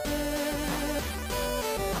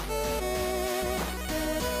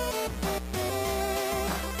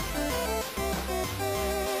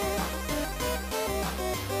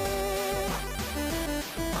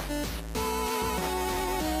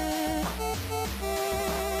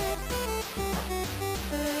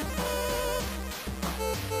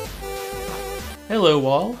Hello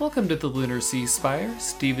all, welcome to the Lunar Sea Spire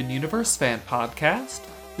Steven Universe fan podcast.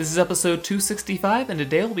 This is episode 265, and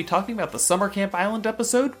today we'll be talking about the Summer Camp Island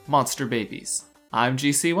episode, Monster Babies. I'm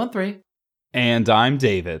GC13. And I'm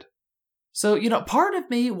David. So, part of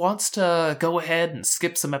me wants to go ahead and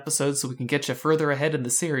skip some episodes so we can get you further ahead in the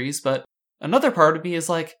series, but another part of me is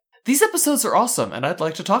like, these episodes are awesome, and I'd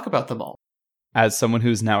like to talk about them all. As someone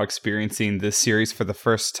who's now experiencing this series for the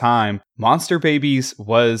first time, Monster Babies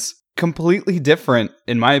was completely different,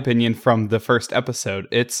 in my opinion, from the first episode.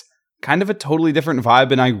 It's kind of a totally different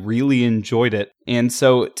vibe, and I really enjoyed it. And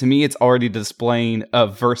so, to me, it's already displaying a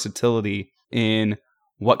versatility in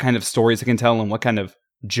what kind of stories it can tell and what kind of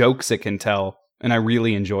jokes it can tell, and I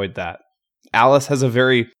really enjoyed that. Alice has a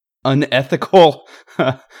very unethical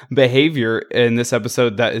behavior in this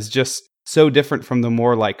episode that is just so different from the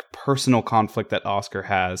more personal conflict that Oscar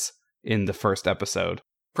has in the first episode.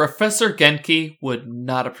 Professor Genki would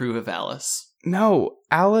not approve of Alice. No,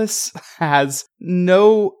 Alice has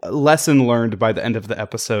no lesson learned by the end of the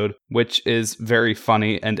episode, which is very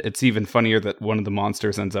funny, and it's even funnier that one of the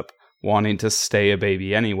monsters ends up wanting to stay a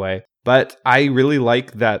baby anyway. But I really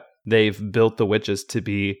like that they've built the witches to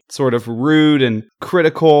be sort of rude and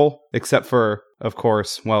critical, except for, of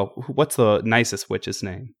course, well, what's the nicest witch's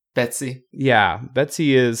name? Betsy. Yeah,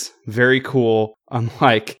 Betsy is very cool,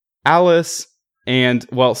 unlike Alice. And,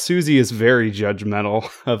 well, Susie is very judgmental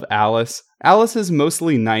of Alice. Alice is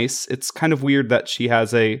mostly nice. It's kind of weird that she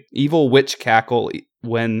has a evil witch cackle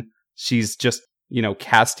when she's just,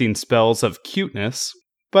 casting spells of cuteness.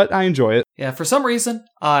 But I enjoy it. Yeah, for some reason,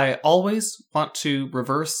 I always want to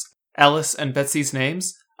reverse Alice and Betsy's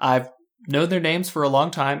names. I've known their names for a long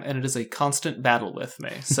time, and it is a constant battle with me.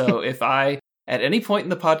 So if I, at any point in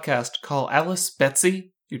the podcast, call Alice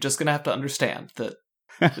Betsy, you're just going to have to understand that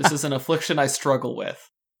this is an affliction I struggle with.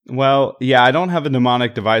 Well, yeah, I don't have a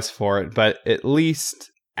mnemonic device for it, but at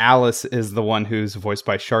least Alice is the one who's voiced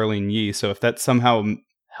by Charlene Yee, so if that somehow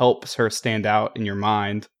helps her stand out in your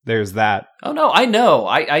mind, there's that. Oh no, I know,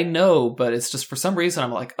 I know, but it's just for some reason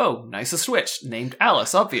I'm like, oh, nicest witch, named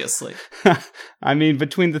Alice, obviously. I mean,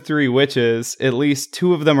 between the three witches, at least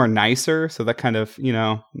two of them are nicer, so that kind of,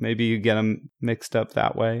 maybe you get them mixed up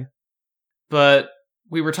that way. But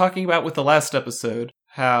we were talking about with the last episode,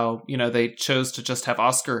 how, they chose to just have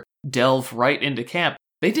Oscar delve right into camp.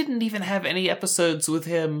 They didn't even have any episodes with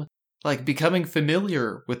him, becoming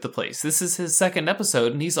familiar with the place. This is his second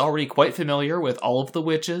episode, and he's already quite familiar with all of the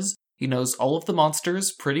witches. He knows all of the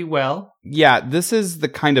monsters pretty well. Yeah, this is the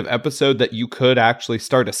kind of episode that you could actually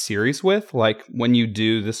start a series with. When you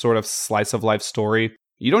do this sort of slice of life story,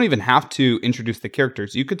 you don't even have to introduce the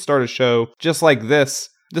characters. You could start a show just like this.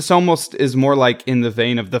 This almost is more like in the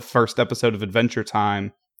vein of the first episode of Adventure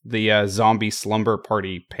Time, the zombie slumber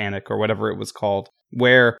party panic or whatever it was called,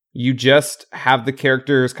 where you just have the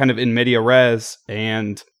characters kind of in media res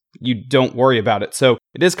and you don't worry about it. So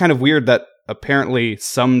it is kind of weird that apparently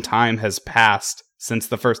some time has passed since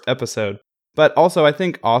the first episode. But also I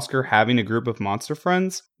think Oscar having a group of monster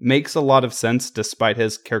friends makes a lot of sense despite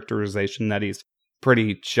his characterization that he's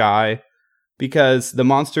pretty shy, because the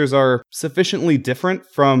monsters are sufficiently different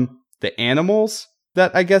from the animals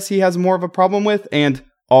that I guess he has more of a problem with, and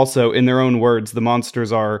also, in their own words, the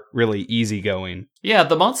monsters are really easygoing. Yeah,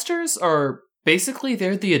 the monsters are basically,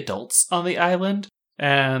 they're the adults on the island,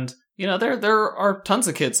 and, there are tons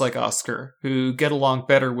of kids like Oscar who get along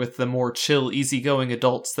better with the more chill, easygoing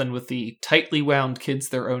adults than with the tightly wound kids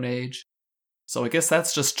their own age. So I guess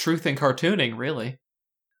that's just truth in cartooning, really.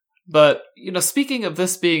 But, speaking of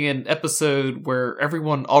this being an episode where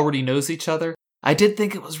everyone already knows each other, I did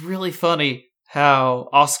think it was really funny how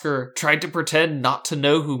Oscar tried to pretend not to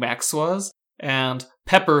know who Max was, and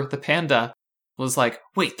Pepper, the panda, was like,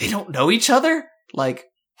 wait, they don't know each other?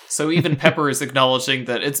 So even Pepper is acknowledging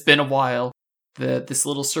that it's been a while, that this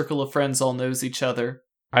little circle of friends all knows each other.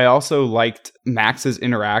 I also liked Max's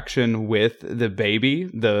interaction with the baby.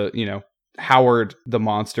 Howard, the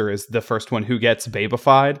monster, is the first one who gets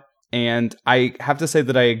babified. And I have to say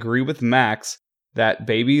that I agree with Max that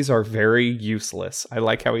babies are very useless. I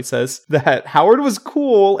like how he says that Howard was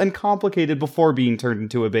cool and complicated before being turned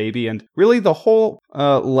into a baby. And really the whole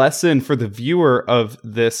lesson for the viewer of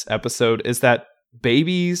this episode is that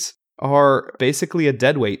babies are basically a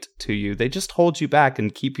deadweight to you. They just hold you back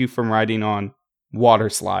and keep you from riding on water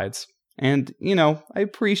slides. And, I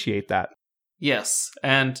appreciate that. Yes.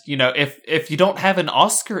 And, if you don't have an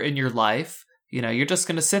Oscar in your life, you're just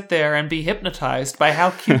going to sit there and be hypnotized by how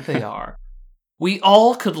cute they are. We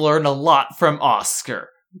all could learn a lot from Oscar.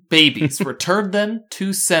 Babies, return them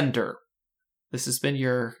to sender. This has been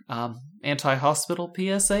your anti-hospital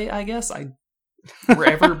PSA, I guess.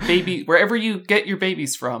 Wherever you get your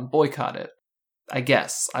babies from, boycott it. I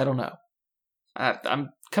guess. I don't know. I'm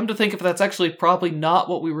come to think of it, that's actually probably not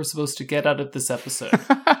what we were supposed to get out of this episode.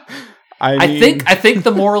 I think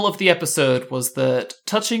the moral of the episode was that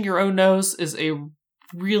touching your own nose is a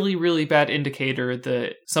really, really bad indicator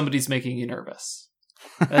that somebody's making you nervous.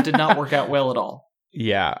 That did not work out well at all.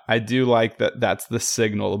 Yeah, I do like that. That's the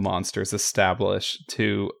signal the monsters establish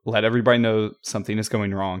to let everybody know something is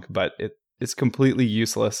going wrong, but it is completely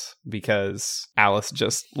useless because Alice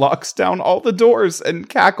just locks down all the doors and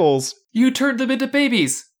cackles. You turned them into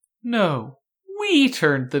babies. No, we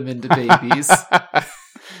turned them into babies.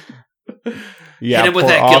 Yeah, hit him with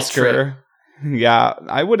poor that guilt trip. Oscar. Yeah,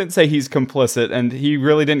 I wouldn't say he's complicit, and he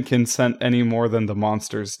really didn't consent any more than the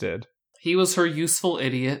monsters did. He was her useful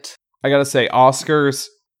idiot. I gotta say, Oscar's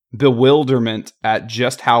bewilderment at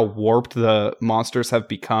just how warped the monsters have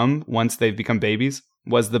become once they've become babies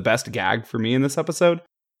was the best gag for me in this episode.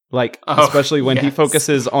 Especially when he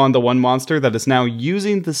focuses on the one monster that is now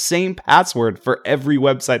using the same password for every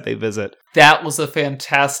website they visit. That was a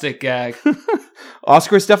fantastic gag.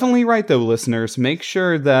 Oscar's definitely right, though, listeners. Make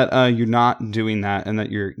sure that you're not doing that and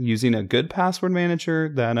that you're using a good password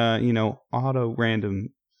manager that, auto-random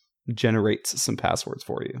generates some passwords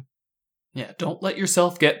for you. Yeah, don't let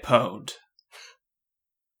yourself get pwned.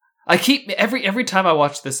 I keep every time I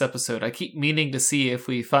watch this episode, I keep meaning to see if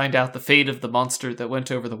we find out the fate of the monster that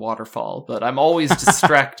went over the waterfall, but I'm always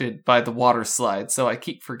distracted by the water slide, so I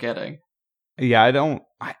keep forgetting. Yeah,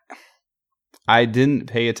 I didn't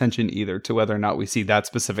pay attention either to whether or not we see that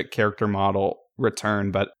specific character model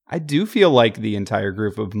return, but I do feel like the entire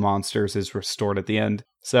group of monsters is restored at the end.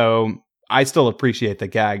 So I still appreciate the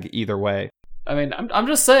gag either way. I mean, I'm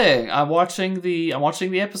just saying, I'm watching the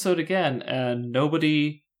episode again, and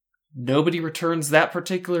nobody returns that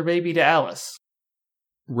particular baby to Alice.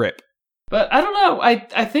 Rip. But I don't know.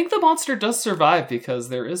 I think the monster does survive because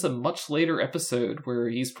there is a much later episode where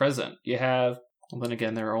he's present. You have, well, then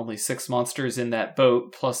again, there are only 6 monsters in that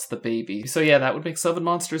boat plus the baby. So yeah, that would make 7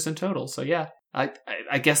 monsters in total. So yeah,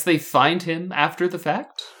 I guess they find him after the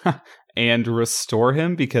fact. And restore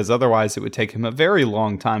him, because otherwise it would take him a very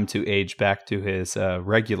long time to age back to his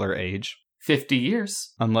regular age. 50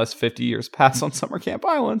 years. Unless 50 years pass on Summer Camp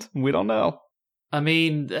Island. We don't know. I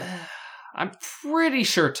mean, I'm pretty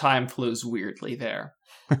sure time flows weirdly there.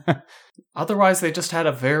 Otherwise, they just had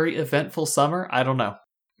a very eventful summer. I don't know.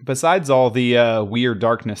 Besides all the weird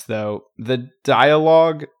darkness, though, the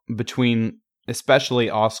dialogue between especially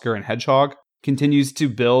Oscar and Hedgehog continues to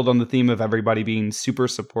build on the theme of everybody being super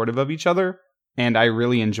supportive of each other, and I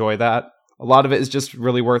really enjoy that. A lot of it is just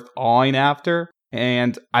really worth awing after,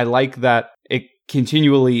 and I like that it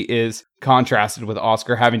continually is contrasted with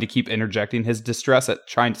Oscar having to keep interjecting his distress at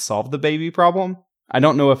trying to solve the baby problem. I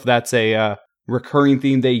don't know if that's a recurring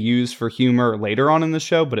theme they use for humor later on in the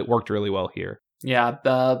show, but it worked really well here. Yeah,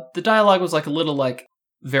 the dialogue was a little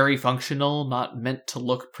very functional, not meant to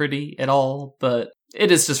look pretty at all, but it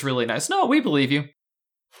is just really nice. No, we believe you.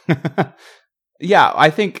 Yeah, I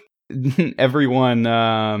think everyone,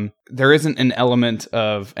 there isn't an element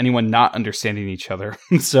of anyone not understanding each other.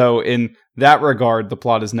 So in that regard, the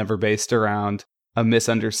plot is never based around a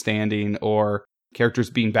misunderstanding or characters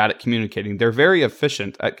being bad at communicating. They're very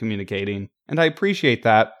efficient at communicating, and I appreciate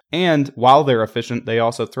that. And while they're efficient, they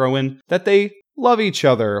also throw in that they love each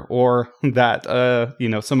other, or that,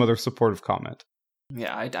 some other supportive comment.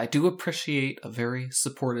 Yeah, I do appreciate a very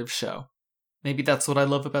supportive show. Maybe that's what I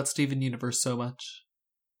love about Steven Universe so much.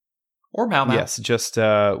 Or Mau Mau. Yes, just,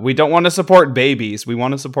 we don't want to support babies. We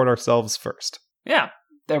want to support ourselves first. Yeah,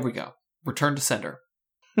 there we go. Return to sender.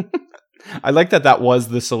 I like that was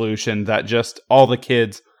the solution, that just all the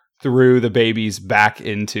kids threw the babies back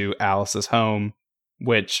into Alice's home,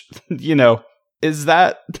 which, is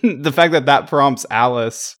that the fact that prompts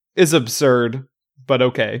Alice is absurd, but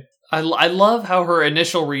okay. I love how her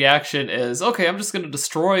initial reaction is, okay, I'm just going to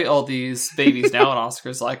destroy all these babies now, and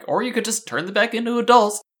Oscar's like, or you could just turn them back into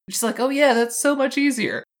adults. And she's like, oh yeah, that's so much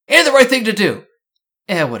easier. And the right thing to do.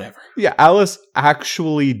 Whatever. Yeah, Alice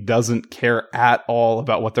actually doesn't care at all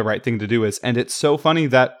about what the right thing to do is, and it's so funny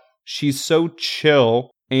that she's so chill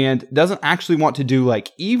and doesn't actually want to do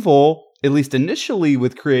evil, at least initially,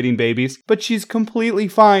 with creating babies, but she's completely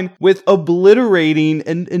fine with obliterating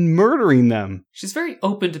and murdering them. She's very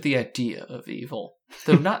open to the idea of evil,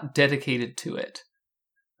 though not dedicated to it.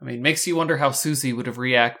 I mean, makes you wonder how Susie would have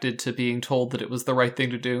reacted to being told that it was the right thing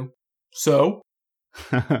to do. So?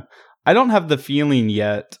 I don't have the feeling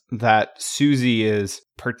yet that Susie is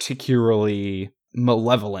particularly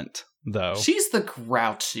malevolent, though. She's the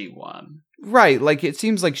grouchy one. Right, it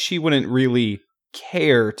seems like she wouldn't really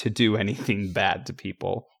care to do anything bad to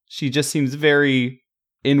people. She just seems very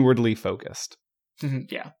inwardly focused.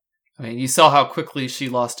 Yeah. I mean, you saw how quickly she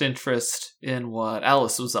lost interest in what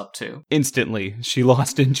Alice was up to. Instantly. She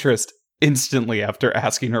lost interest instantly after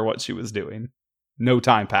asking her what she was doing. No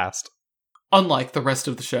time passed. Unlike the rest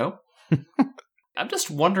of the show. I'm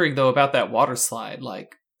just wondering, though, about that water slide.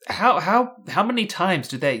 Like, how many times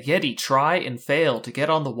did that Yeti try and fail to get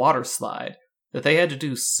on the water slide that they had to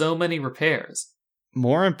do so many repairs?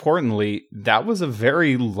 More importantly, that was a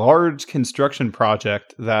very large construction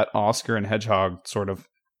project that Oscar and Hedgehog sort of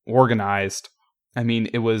organized. I mean,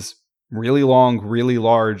 it was really long, really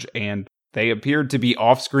large, and they appeared to be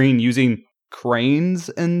off-screen using cranes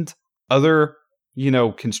and other,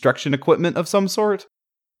 construction equipment of some sort.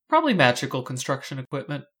 Probably magical construction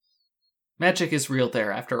equipment. Magic is real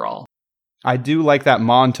there, after all. I do like that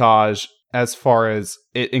montage as far as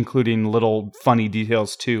it including little funny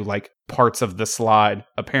details too, like parts of the slide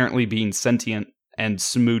apparently being sentient and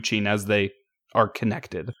smooching as they are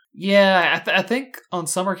connected. Yeah, I think on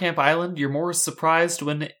Summer Camp Island, you're more surprised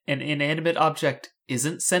when an inanimate object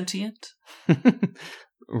isn't sentient.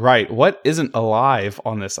 Right. What isn't alive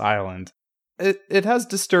on this island? It has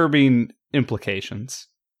disturbing implications.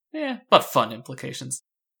 Yeah, but fun implications.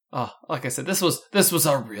 Oh, like I said, this was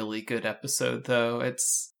a really good episode, though.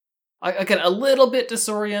 It's, again, a little bit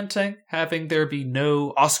disorienting having there be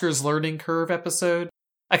no Oscar's learning curve episode.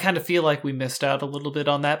 I kind of feel like we missed out a little bit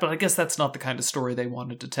on that, but I guess that's not the kind of story they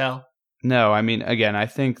wanted to tell. No, I mean, again, I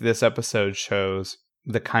think this episode shows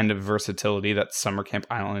the kind of versatility that Summer Camp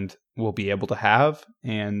Island will be able to have,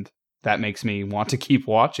 and that makes me want to keep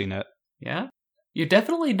watching it. Yeah? You're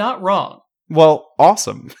definitely not wrong. Well,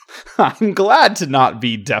 awesome. I'm glad to not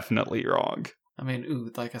be definitely wrong. I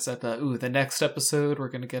mean, like I said, the next episode, we're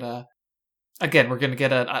going to get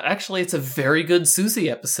actually, it's a very good Susie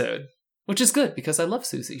episode, which is good because I love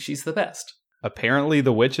Susie. She's the best. Apparently,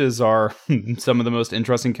 the witches are some of the most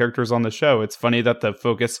interesting characters on the show. It's funny that the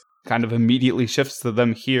focus kind of immediately shifts to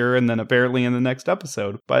them here and then apparently in the next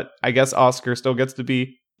episode. But I guess Oscar still gets to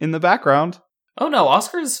be in the background. Oh no,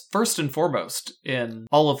 Oscar's first and foremost in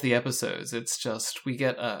all of the episodes. It's just, we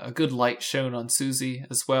get a good light shown on Susie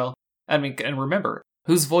as well. I mean, and remember,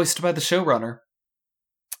 who's voiced by the showrunner?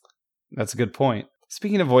 That's a good point.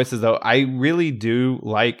 Speaking of voices, though, I really do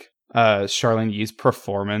like Charlene Yee's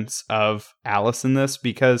performance of Alice in this,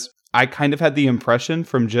 because I kind of had the impression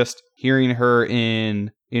from just hearing her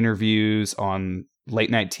in interviews on late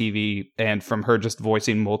night TV and from her just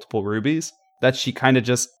voicing multiple Rubies that she kind of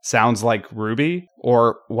just sounds like Ruby,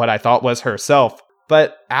 or what I thought was herself.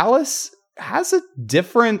 But Alice has a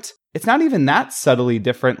different, it's not even that subtly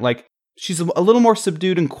different. Like, she's a little more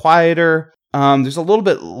subdued and quieter. There's a little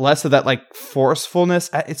bit less of that like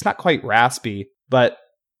forcefulness. It's not quite raspy, but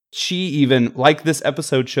she even, like this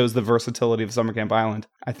episode shows the versatility of Summer Camp Island.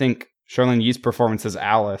 I think Charlene Yee's performance as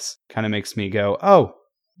Alice kind of makes me go, oh,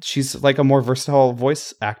 she's like a more versatile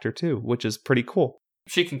voice actor too, which is pretty cool.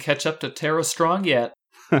 She can catch up to Tara Strong yet.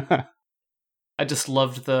 I just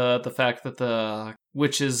loved the fact that the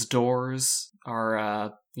witch's doors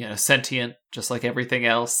are sentient, just like everything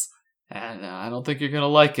else. And I don't think you're gonna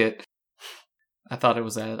like it. I thought it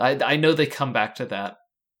was I know they come back to that,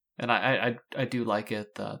 and I do like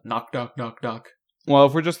it. The knock knock knock knock. Well,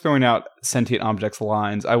 if we're just throwing out sentient objects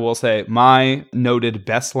lines, I will say my noted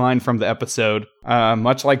best line from the episode,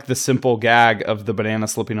 much like the simple gag of the banana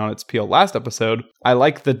slipping on its peel last episode, I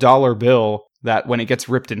like the dollar bill that when it gets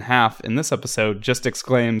ripped in half in this episode just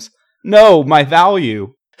exclaims, "No, my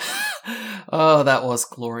value." Oh, that was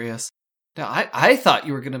glorious. Now, I thought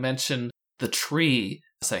you were going to mention the tree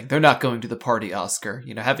saying, "They're not going to the party, Oscar."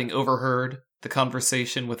 Having overheard the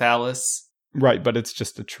conversation with Alice. Right, but it's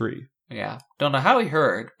just a tree. Yeah, don't know how he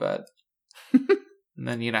heard, but... And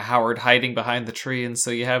then, Howard hiding behind the tree, and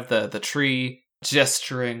so you have the tree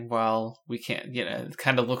gesturing while we can't, it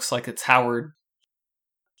kind of looks like it's Howard.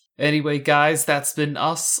 Anyway, guys, that's been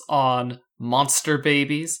us on Monster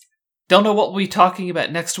Babies. Don't know what we'll be talking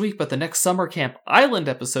about next week, but the next Summer Camp Island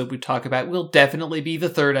episode we talk about will definitely be the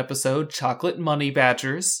third episode, Chocolate Money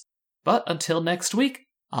Badgers. But until next week,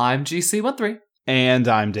 I'm GC13. And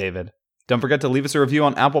I'm David. Don't forget to leave us a review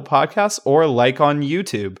on Apple Podcasts or like on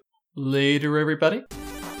YouTube. Later, everybody.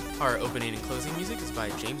 Our opening and closing music is by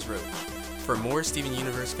James Roach. For more Steven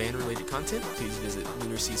Universe fan-related content, please visit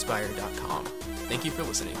lunarseaspire.com. Thank you for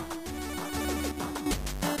listening.